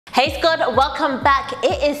Hey squad, welcome back.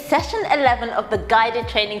 It is session 11 of the guided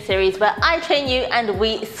training series where I train you and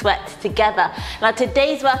we sweat together. Now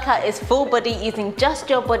today's workout is full body using just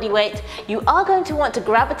your body weight. You are going to want to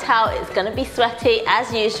grab a towel, it's going to be sweaty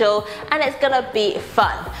as usual and it's going to be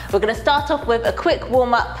fun. We're going to start off with a quick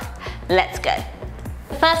warm up. Let's go.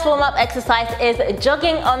 The first warm up exercise is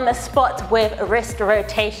jogging on the spot with wrist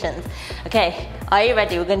rotations. Okay, are you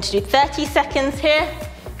ready? We're going to do 30 seconds here.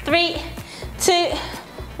 3, 2,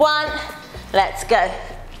 1, let's go.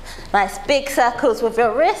 Nice big circles with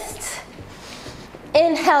your wrists.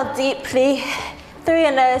 Inhale deeply through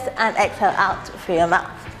your nose and exhale out through your mouth.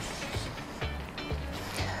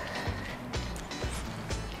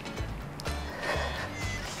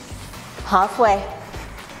 Halfway.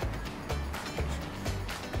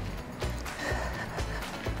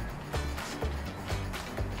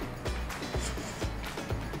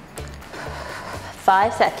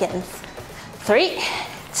 Five seconds. 3,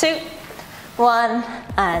 2, 1,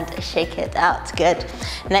 and shake it out. Good.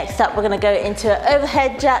 Next up, we're going to go into an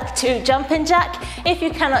overhead jack to jumping jack. If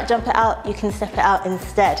you cannot jump it out, you can step it out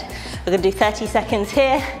instead. We're going to do 30 seconds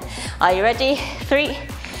here. Are you ready? 3,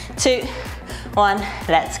 2, 1,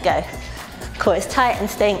 let's go. Core is tight and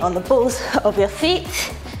staying on the balls of your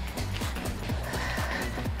feet.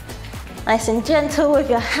 Nice and gentle with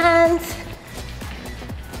your hands.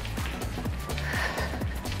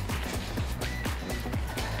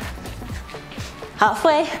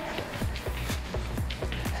 Halfway.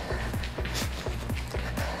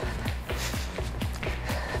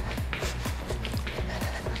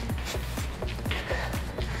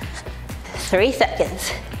 Three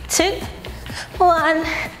seconds. 2, 1,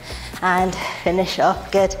 and finish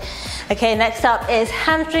off. Good. Okay, next up is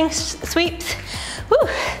hamstring sweeps. Woo.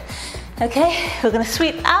 Okay, we're going to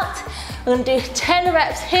sweep out. We're going to do 10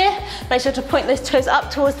 reps here. Make sure to point those toes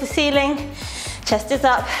up towards the ceiling. Chest is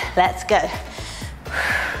up. Let's go.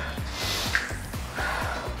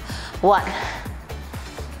 1,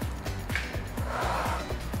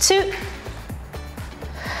 2,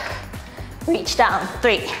 reach down.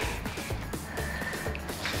 3,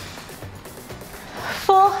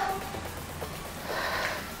 4,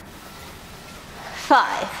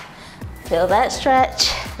 5, feel that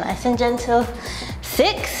stretch, nice and gentle.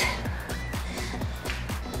 6,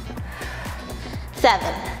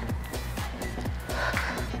 7,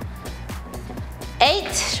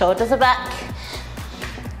 8, shoulders are back.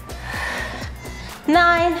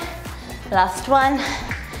 9, last one.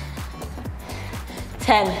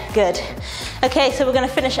 10, good. Okay, so we're going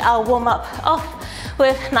to finish our warm up off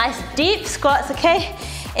with nice deep squats, okay,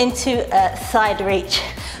 into a side reach.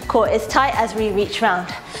 Core is tight as we reach round.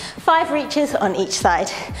 5 reaches on each side.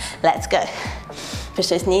 Let's go. Push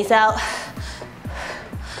those knees out.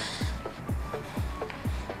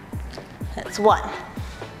 That's 1.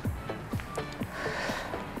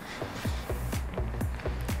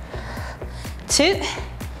 2,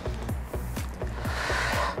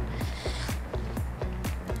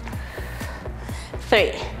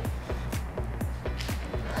 3.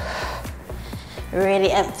 Really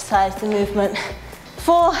emphasize the movement.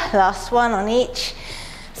 4, last one on each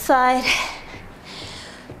side.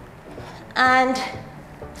 And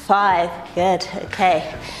 5, good,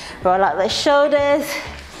 okay. Roll out the shoulders,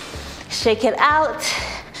 shake it out.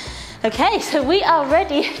 Okay, so we are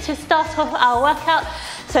ready to start off our workout.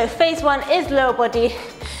 So phase 1 is lower body.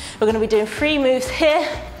 We're going to be doing 3 moves here.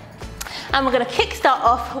 And we're going to kick start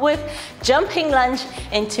off with jumping lunge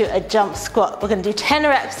into a jump squat. We're going to do 10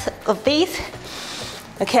 reps of these.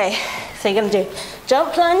 Okay, so you're going to do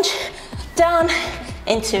jump lunge, down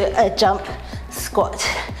into a jump squat.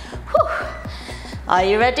 Whew. Are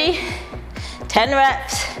you ready? 10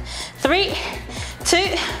 reps. 3, 2,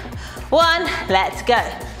 1, let's go.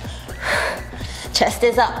 Chest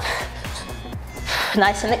is up.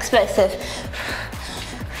 Nice and explosive.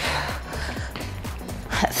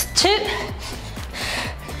 That's 2,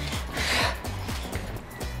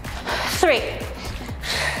 3,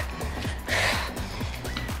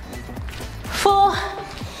 4,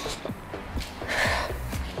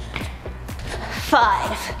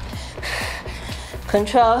 5.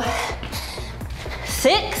 Control.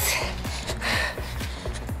 6,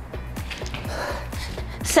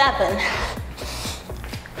 7,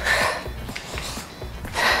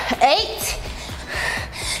 8,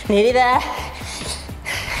 nearly there.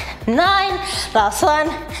 9, last one.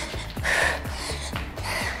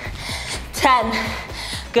 10,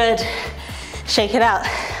 good. Shake it out.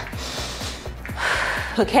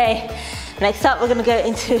 Okay, next up we're going to go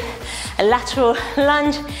into a lateral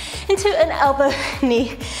lunge into an elbow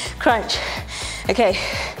knee crunch. Okay,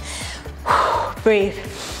 breathe.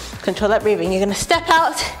 Control that breathing. You're gonna step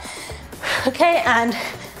out, okay, and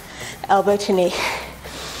elbow to knee.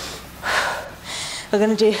 We're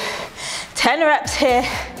gonna do 10 reps here.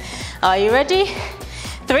 Are you ready?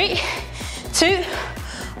 3, 2,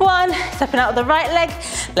 1. Stepping out with the right leg.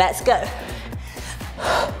 Let's go.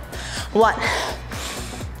 1.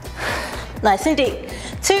 Nice and deep.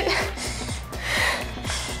 2,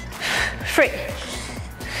 3,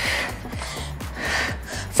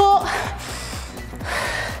 4,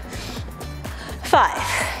 5.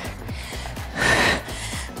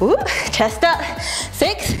 Ooh, chest up.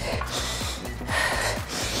 6,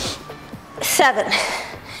 7,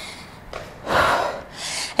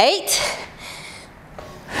 8,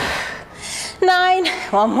 9.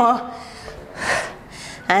 One more.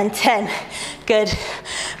 And 10. Good.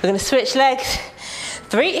 We're gonna switch legs.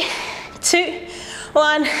 3, 2,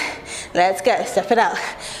 1. Let's go. Step it out.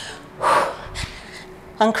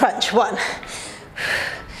 Uncrunch. 1,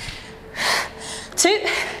 2.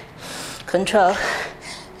 Control.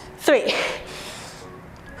 3,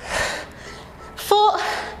 4.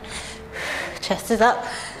 Chest is up.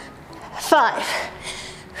 5,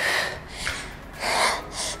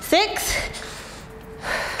 6,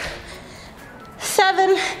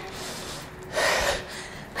 7,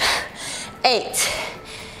 8,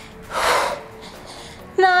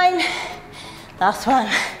 9. Last one.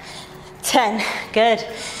 10. Good.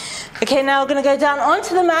 Okay, now we're gonna go down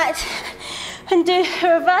onto the mat and do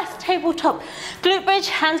a reverse tabletop glute bridge.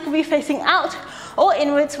 Hands can be facing out or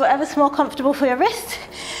inwards, whatever's more comfortable for your wrist.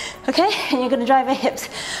 Okay, and you're gonna drive your hips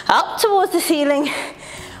up towards the ceiling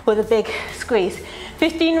with a big squeeze.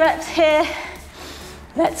 15 reps here.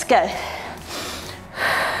 Let's go.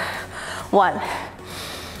 1,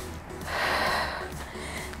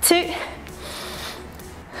 2,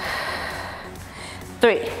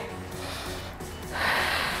 3,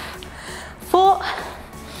 4,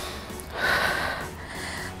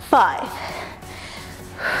 5,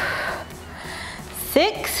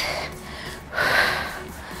 6,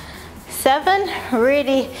 7.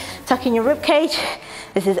 Really tuck in your rib cage.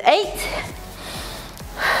 This is 8.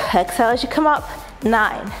 Exhale as you come up.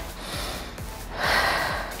 9,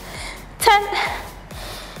 10,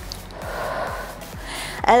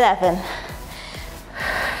 11,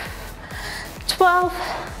 12,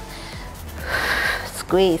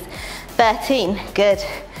 squeeze, 13, good,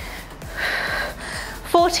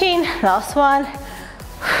 14, last one,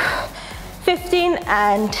 15,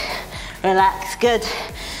 and relax, good.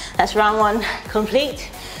 That's round 1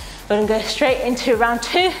 complete. We're gonna go straight into round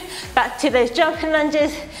 2, back to those jumping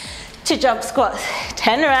lunges to jump squats.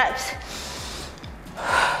 10 reps.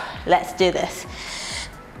 Let's do this.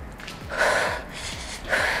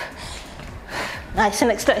 Nice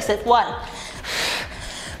and explosive. 1,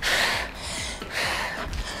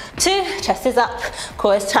 2, chest is up,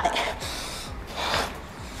 core is tight.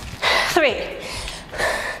 3,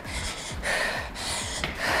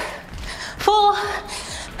 4,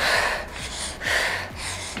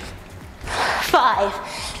 5,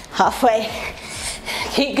 halfway,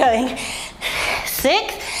 keep going.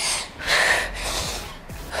 6,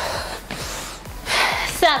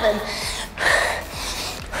 7,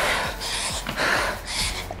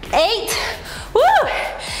 8, woo!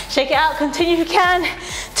 Shake it out, continue if you can.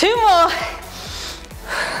 2 more.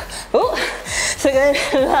 Ooh. So good,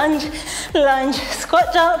 lunge, lunge,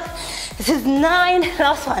 squat jump. This is 9,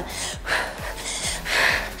 last one.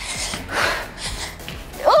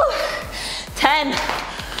 Ooh. 10,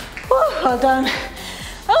 ooh, well done.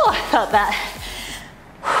 Oh, I felt that.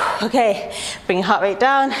 Okay, bring your heart rate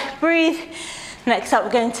down, breathe. Next up,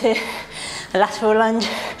 we're going to a lateral lunge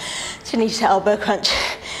to knee to elbow crunch.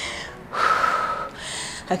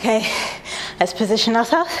 Okay, let's position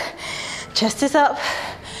ourselves. Chest is up.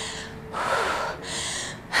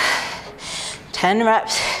 10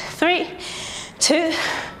 reps. 3, 2,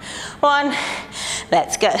 1.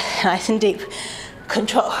 Let's go. Nice and deep.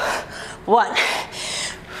 Control. 1,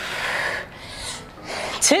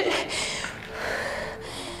 2,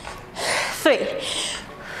 3,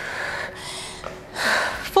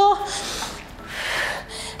 4.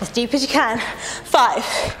 As deep as you can. 5,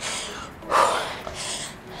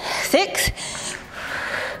 6,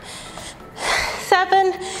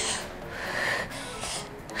 7,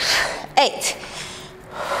 8,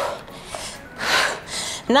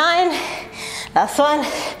 9. Last one.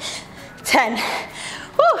 10.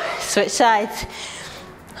 Woo. Switch sides.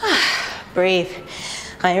 Breathe.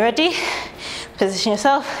 Are you ready? Position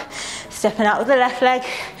yourself. Stepping out with the left leg.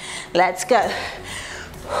 Let's go.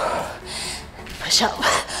 Push up.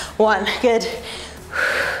 1. Good.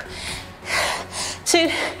 2.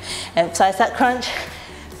 Emphasize that crunch.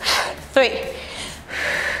 3.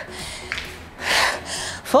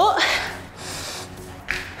 4,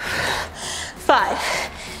 5,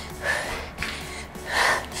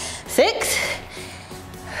 6,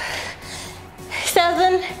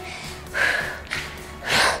 7,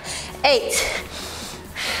 8,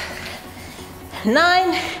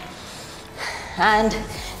 9, and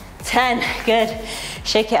 10. Good.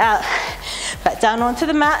 Shake it out. Back down onto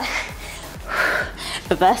the mat.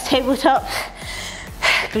 Reverse tabletop.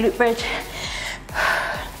 Glute bridge.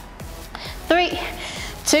 3,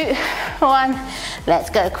 2, 1. Let's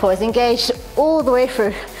go. Core is engaged all the way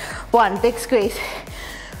through. 1, big squeeze.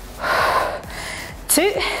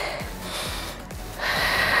 2,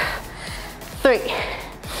 3,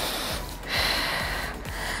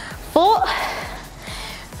 4,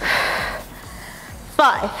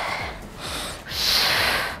 5,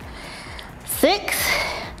 6,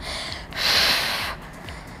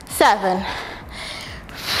 7,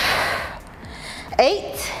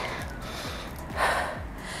 8,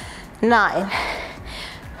 9,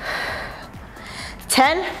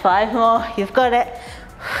 10, 5 more, you've got it.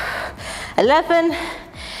 11,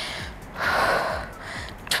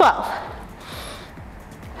 12,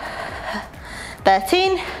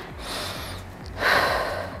 13,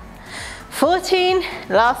 14,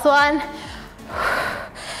 last one,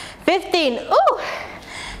 15, ooh,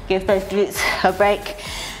 give those glutes a break.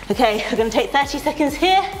 Okay, we're gonna take 30 seconds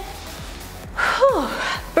here. Whew.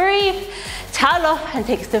 Breathe, towel off and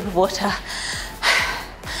take a sip of water.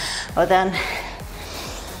 Well done.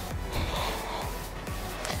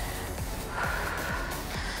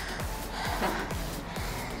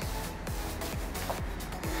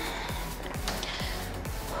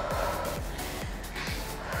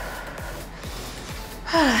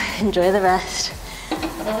 Enjoy the rest.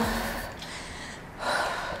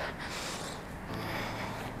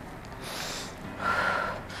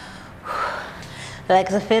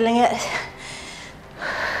 Legs are feeling it.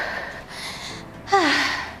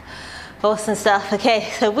 Awesome stuff.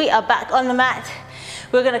 Okay, so we are back on the mat.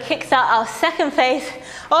 We're going to kickstart our second phase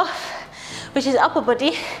off, which is upper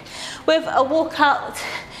body, with a walkout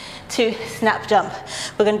to snap jump.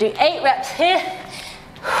 We're going to do 8 reps here.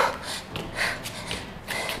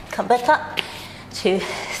 Come back up to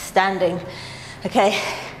standing. Okay,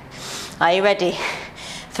 are you ready?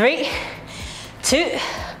 3, 2,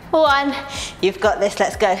 1. You've got this,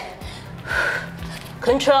 let's go.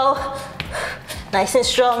 Control, nice and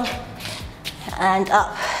strong, and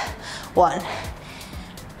up. 1.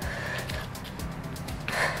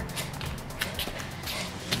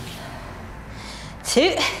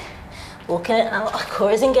 2, walking it out,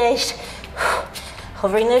 core is engaged.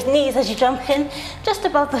 Hovering those knees as you jump in, just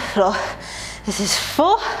above the floor. This is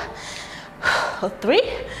 4, or 3,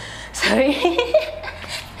 sorry.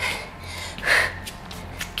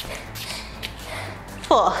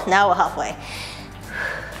 4, now we're halfway.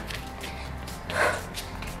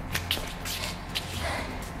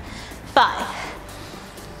 5,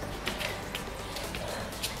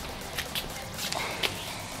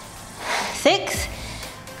 6,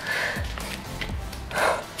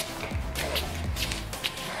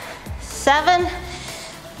 7,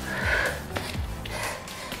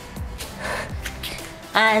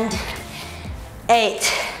 and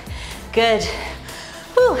 8. Good.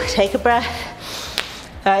 Whew, take a breath.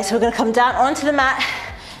 All right, so we're going to come down onto the mat.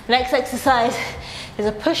 Next exercise is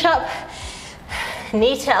a push-up,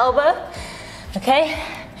 knee to elbow. Okay,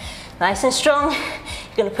 nice and strong.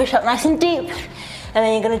 You're going to push up nice and deep, and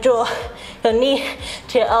then you're going to draw your knee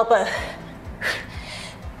to your elbow.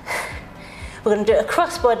 We're going to do a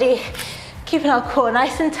cross body, keeping our core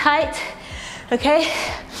nice and tight. Okay,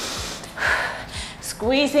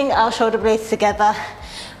 squeezing our shoulder blades together.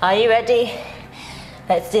 Are you ready?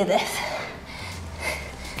 Let's do this.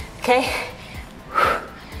 Okay,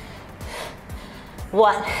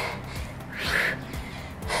 1,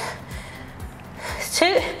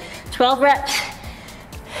 2, 12 reps,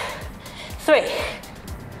 3,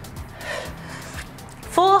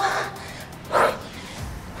 4,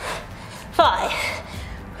 5,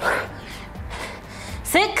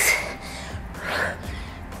 6,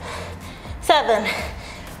 7,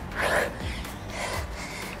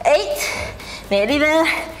 8, nearly there,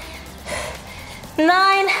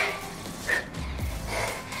 9,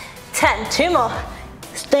 10, 2 more,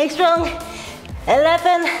 stay strong,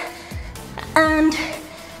 11, and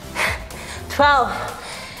 12,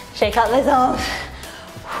 shake out those arms.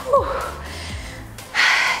 Whew.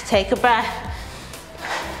 Take a breath,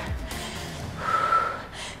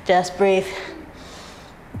 just breathe.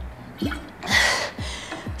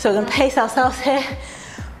 So we're going to pace ourselves here.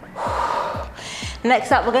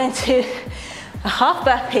 Next up, we're going to do a half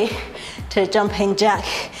burpee to a jumping jack.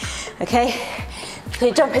 Okay, So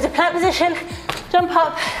you jump into plank position, jump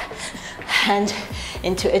up, and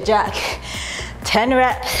into a jack. 10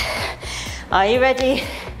 reps. Are you ready?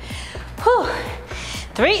 Whew.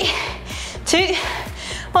 3, 2,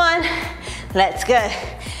 1. Let's go.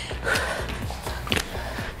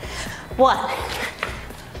 1,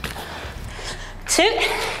 2.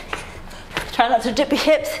 Try not to dip your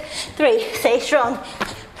hips. 3, stay strong.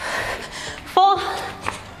 4,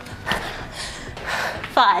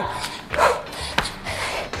 5,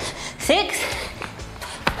 6,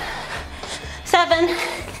 7,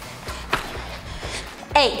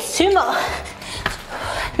 8. 2 more.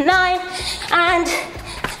 9 and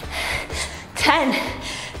 10.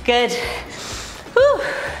 Good. Whew.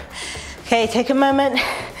 Okay, take a moment.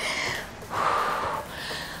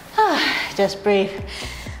 Just breathe.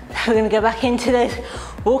 We're going to go back into those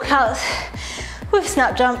walkouts with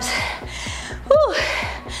snap jumps. Whew.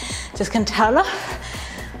 Just going to towel off.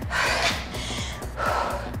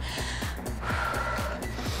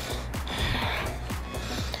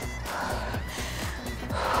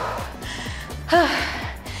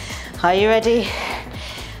 Are you ready?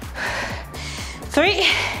 3,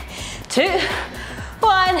 2,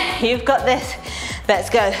 1. You've got this. Let's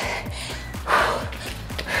go.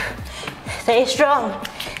 Stay strong.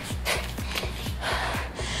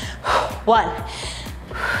 1,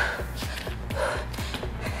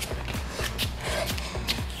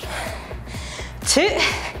 2,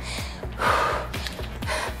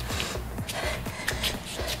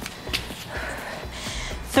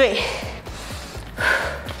 3.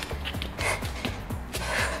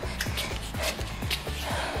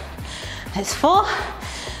 That's 4.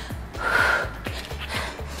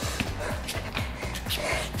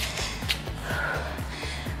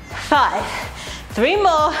 5. 3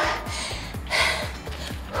 more.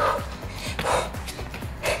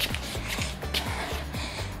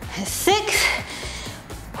 6.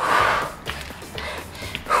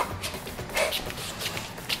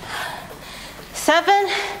 7.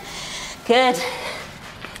 Good.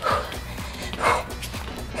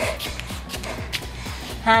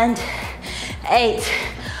 And 8.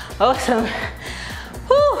 Awesome.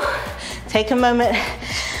 Whew. Take a moment.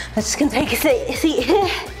 I'm just gonna take a seat here.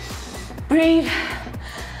 Breathe.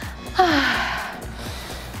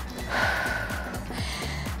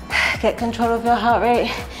 Get control of your heart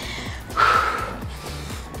rate.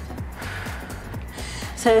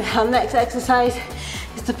 So our next exercise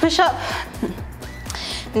is the push up,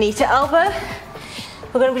 knee to elbow.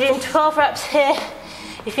 We're going to be doing 12 reps here.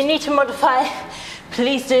 If you need to modify,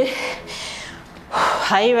 please do.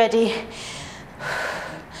 Are you ready?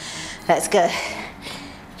 Let's go.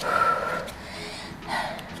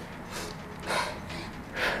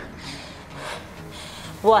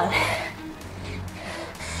 1,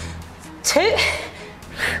 2,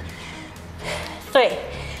 3,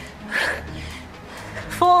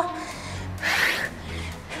 4,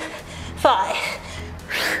 5,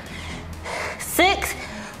 6.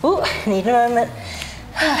 Ooh, need a moment.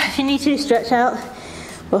 If you need to, stretch out.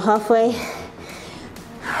 We're halfway.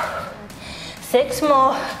 6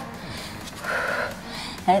 more.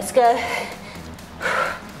 Let's go.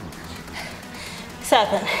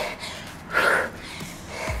 7,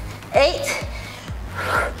 8,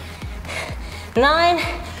 9,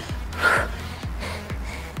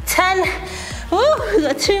 10. Woo, we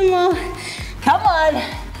got 2 more. Come on.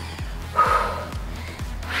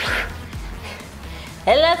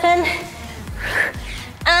 11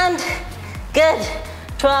 and good.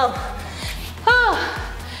 12. Oh,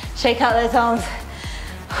 shake out those arms.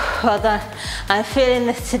 Well done. I'm feeling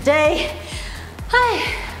this today.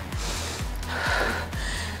 Hi.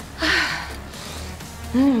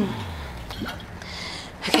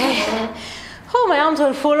 Okay. Oh, my arms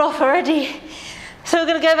will fall off already. So we're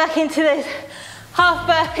going to go back into those half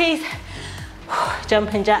burpees.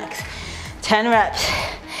 Jumping jacks. 10 reps.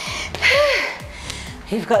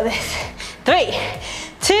 You've got this. 3,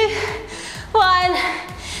 2, 1.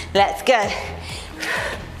 Let's go.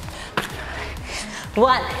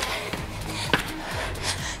 1,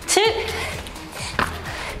 2,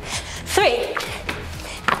 3,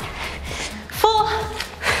 4,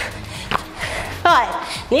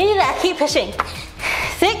 5. Nearly there. Keep pushing.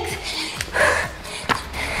 6,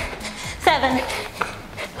 7,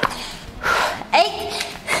 8,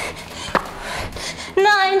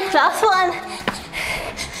 9. Last one.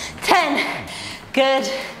 10. Good.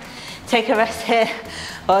 Take a rest here.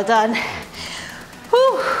 Well done.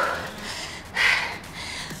 Whew.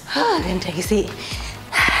 Oh, then take a seat.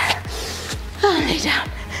 Oh, lay down.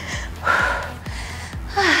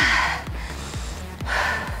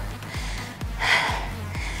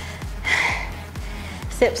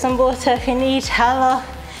 Sip some water if you need, towel off,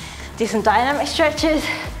 do some dynamic stretches,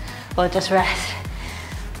 or just rest.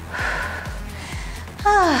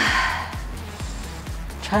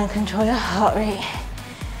 Try and control your heart rate.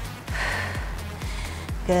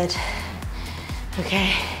 Good.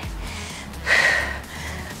 Okay.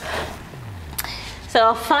 So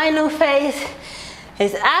our final phase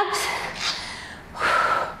is abs.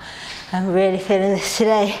 I'm really feeling this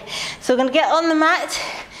today. So we're gonna get on the mat.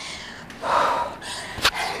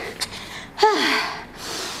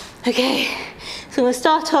 Okay, so we'll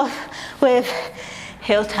start off with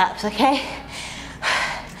heel taps, okay?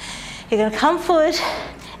 You're gonna come forward,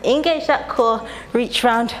 engage that core, reach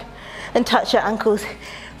round and touch your ankles.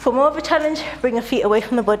 For more of a challenge, bring your feet away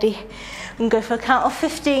from the body. We can go for a count of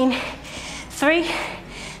 15. 3,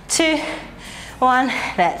 2, 1,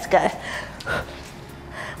 let's go.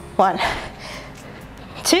 1,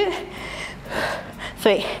 2,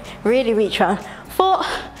 3, really reach round. 4,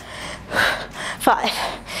 5,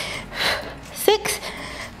 6,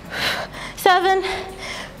 7,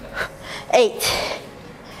 8,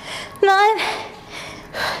 9,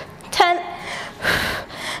 10,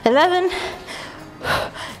 11,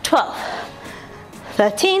 12,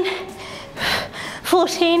 13,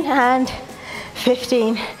 14, and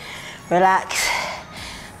 15. Relax.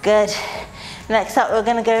 Good. Next up, we're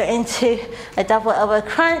gonna go into a double elbow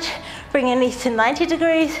crunch. Bring your knees to 90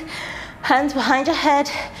 degrees, hands behind your head.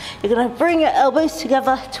 You're gonna bring your elbows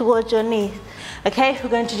together towards your knees. Okay, we're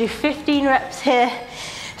going to do 15 reps here.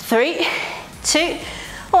 3, 2,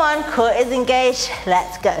 1, core is engaged.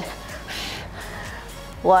 Let's go.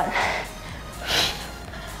 1,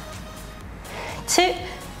 2,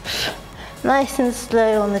 nice and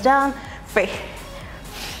slow on the down. 3,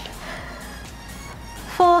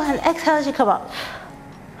 4, and exhale as you come up.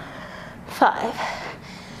 5,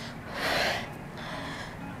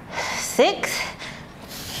 6,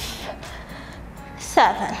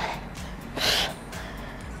 7,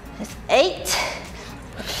 8,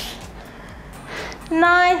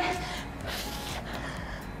 9,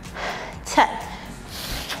 10,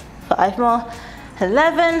 5 more,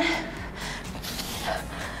 11,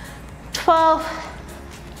 12,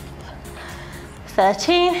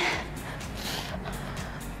 13,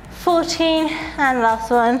 14, and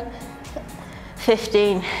last one,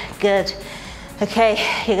 15. Good. Okay,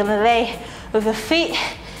 you're gonna lay with your feet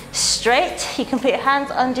straight. You can put your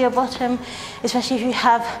hands under your bottom, especially if you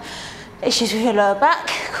have issues with your lower back,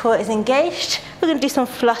 core is engaged. We're gonna do some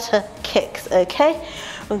flutter kicks, okay?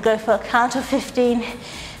 We'll go for a count of 15.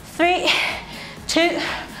 3, 2,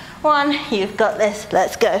 1, you've got this,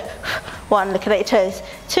 let's go. 1, looking at your toes.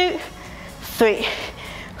 2, 3,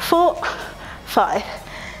 4, 5,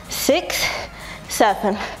 6,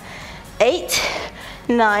 7, 8,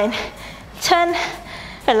 9, 10,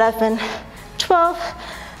 11, 12,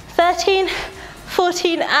 13,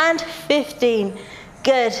 14, and 15.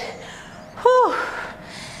 Good. Whew.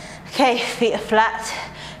 Okay, feet are flat.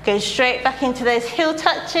 Go straight back into those heel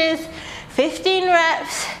touches. 15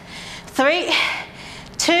 reps. 3,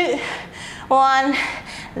 2, 1.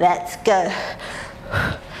 Let's go.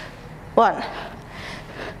 1,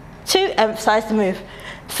 2, emphasize the move.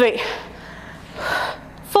 3,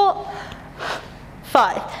 4,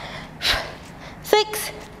 5,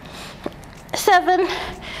 6, 7,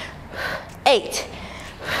 8,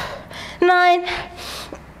 9,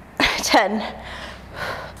 10,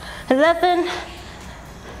 11,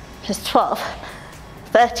 just 12,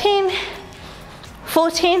 13,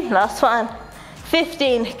 14, last one,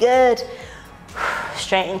 15, good.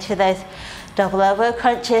 Straight into those double elbow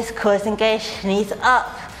crunches, core is engaged, knees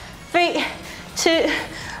up. 3, 2,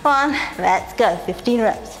 1, let's go, 15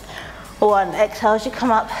 reps. 1, exhale as you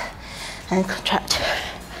come up and contract.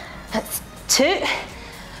 That's 2,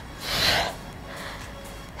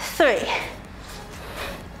 3,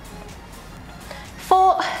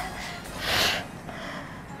 4,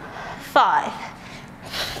 5,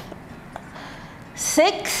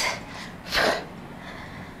 6,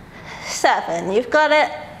 7, you've got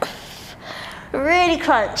it. Really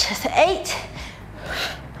crunch. That's 8,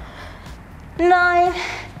 9,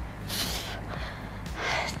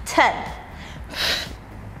 10,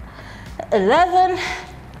 11,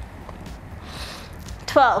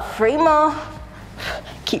 12, 3 more.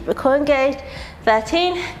 Keep your core engaged.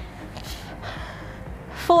 13,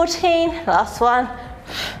 14, last one,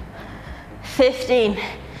 15.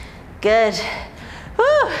 Good.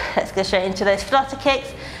 Woo. Let's go straight into those flutter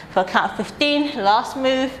kicks for a count of 15. Last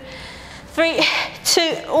move. 3, 2,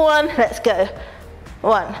 1. Let's go.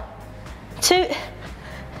 1, 2,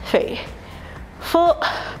 3, 4,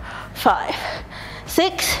 5,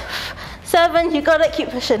 6, 7. You got it. Keep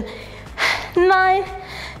pushing. 9,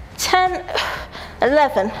 10,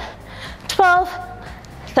 11, 12,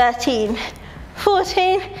 13,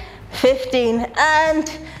 14, 15,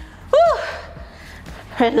 and woo,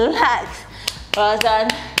 relax. Well done.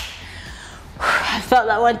 I felt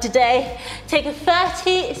that one today. Take a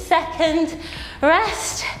 30-second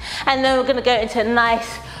rest, and then we're gonna go into a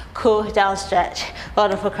nice cool down stretch. Well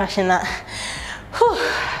done for crushing that. Whew.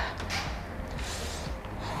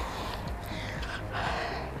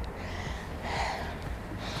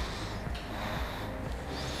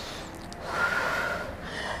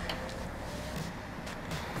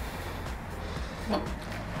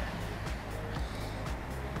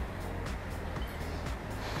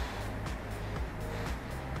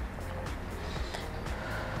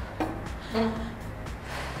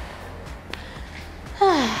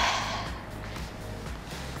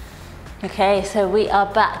 Okay, so we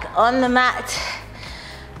are back on the mat.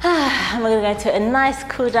 And we're gonna go into a nice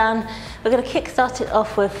cool down. We're gonna kickstart it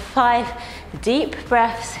off with 5 deep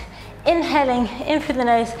breaths, inhaling in through the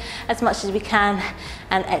nose as much as we can,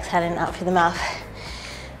 and exhaling out through the mouth.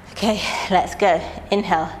 Okay, let's go.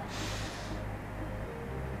 Inhale.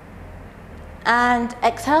 And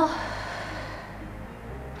exhale.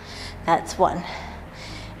 That's 1.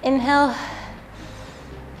 Inhale.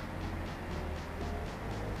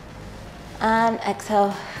 And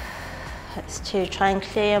exhale. That's 2. Try and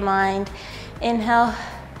clear your mind. Inhale.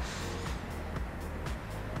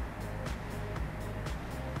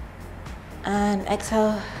 And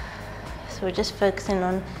exhale. So we're just focusing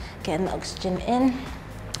on getting the oxygen in.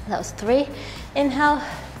 That was 3. Inhale.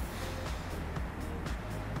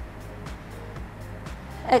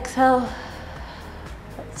 Exhale.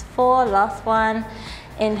 That's 4. Last one.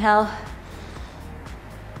 Inhale.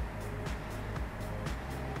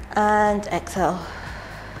 And exhale.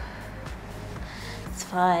 It's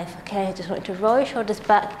 5. Okay, just want you to roll your shoulders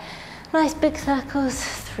back. Nice big circles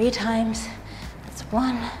 3 times. That's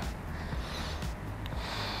 1,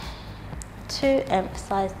 2,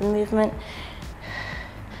 emphasize the movement.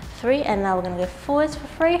 3, and now we're going to go forwards for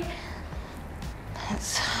 3.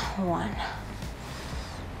 That's 1,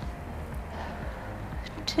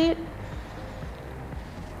 2,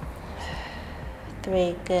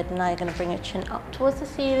 3, good. Now you're going to bring your chin up towards the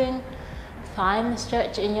ceiling. Find the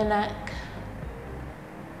stretch in your neck.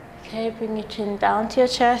 Okay, bring your chin down to your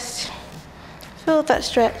chest. Feel that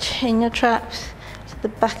stretch in your traps, to the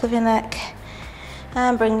back of your neck.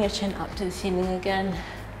 And bring your chin up to the ceiling again.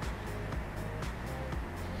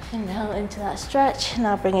 Inhale into that stretch.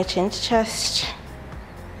 Now bring your chin to chest.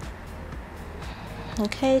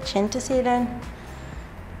 Okay, chin to ceiling.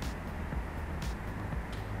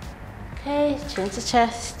 Okay, chin to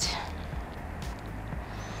chest.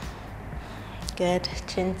 Good,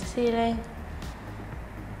 chin to ceiling.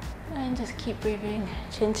 And just keep breathing,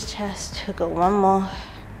 chin to chest. We've got 1 more.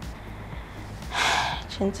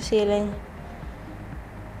 Chin to ceiling.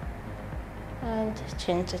 And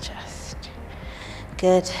chin to chest.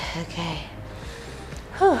 Good, okay.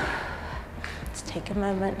 Whew. Let's take a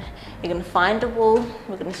moment. You're gonna find a wall.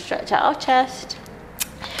 We're gonna stretch out our chest.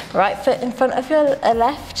 Right foot in front of your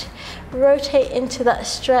left. Rotate into that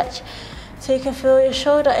stretch so you can feel your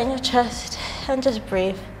shoulder and your chest, and just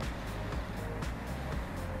breathe.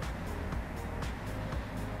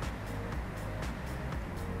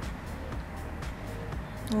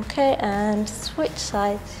 Okay, and switch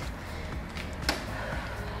sides.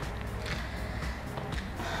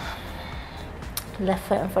 Left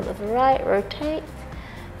foot in front of the right, rotate.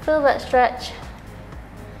 Feel that stretch.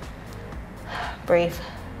 Breathe.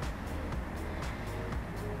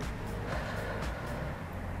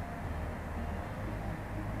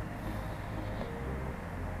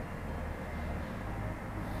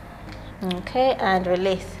 Okay, and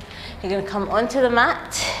release. You're going to come onto the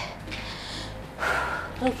mat.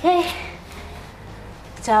 Okay,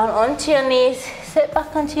 down onto your knees, sit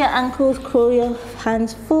back onto your ankles, crawl your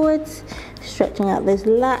hands forwards, stretching out those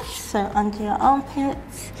lats, so under your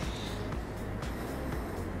armpits.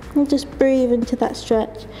 And just breathe into that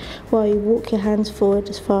stretch while you walk your hands forward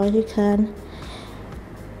as far as you can.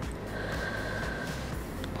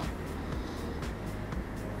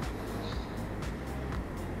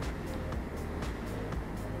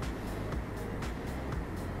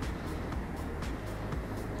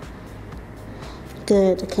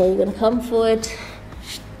 Good, okay, you're gonna come forward.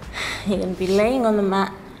 You're gonna be laying on the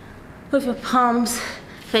mat with your palms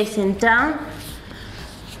facing down.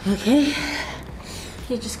 Okay,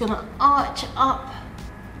 you're just gonna arch up.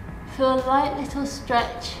 Feel a light little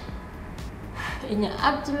stretch in your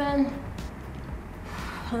abdomen.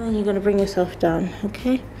 And then you're gonna bring yourself down,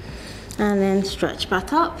 okay? And then stretch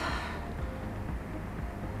back up.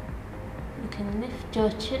 You can lift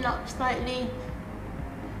Lift your chin up slightly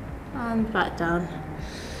and back down.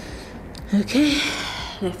 Okay,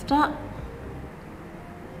 lift up.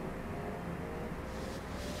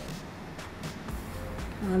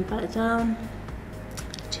 And back down.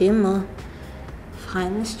 2 more.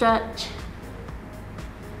 Find the stretch.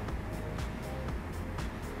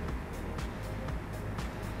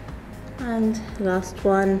 And last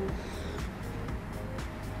one.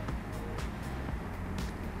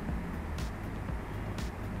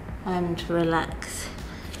 And relax.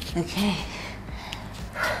 Okay.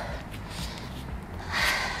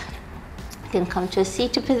 You can come to a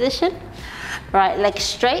seated position. Right leg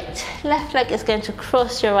straight, left leg is going to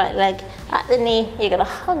cross your right leg at the knee. You're going to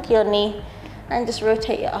hug your knee and just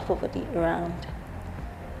rotate your upper body around.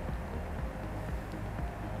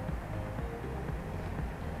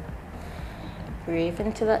 Breathe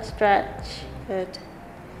into that stretch. Good.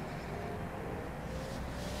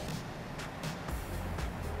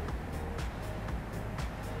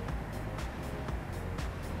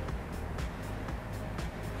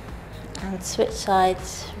 And switch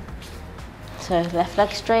sides. So left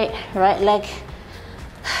leg straight, right leg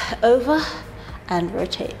over and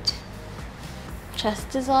rotate.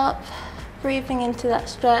 Chest is up, breathing into that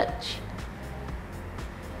stretch.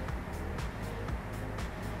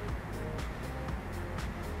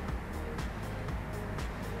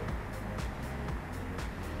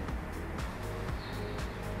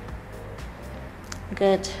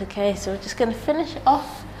 Good, okay, so we're just going to finish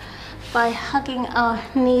off by hugging our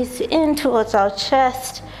knees in towards our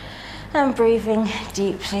chest and breathing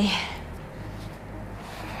deeply.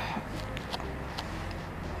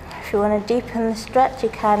 If you want to deepen the stretch, you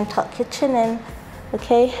can tuck your chin in,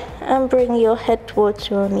 okay, and bring your head towards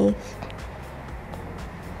your knees.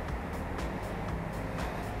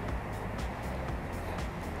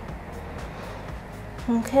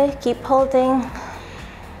 Okay, keep holding.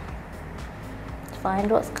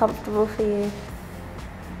 Find what's comfortable for you.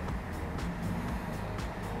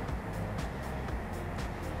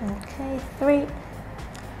 Okay, 3,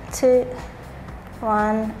 2,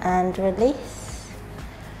 1, and release.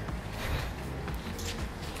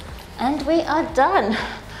 And we are done.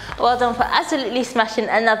 Well done for absolutely smashing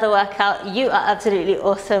another workout. You are absolutely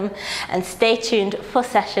awesome. And stay tuned for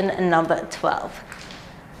session number 12.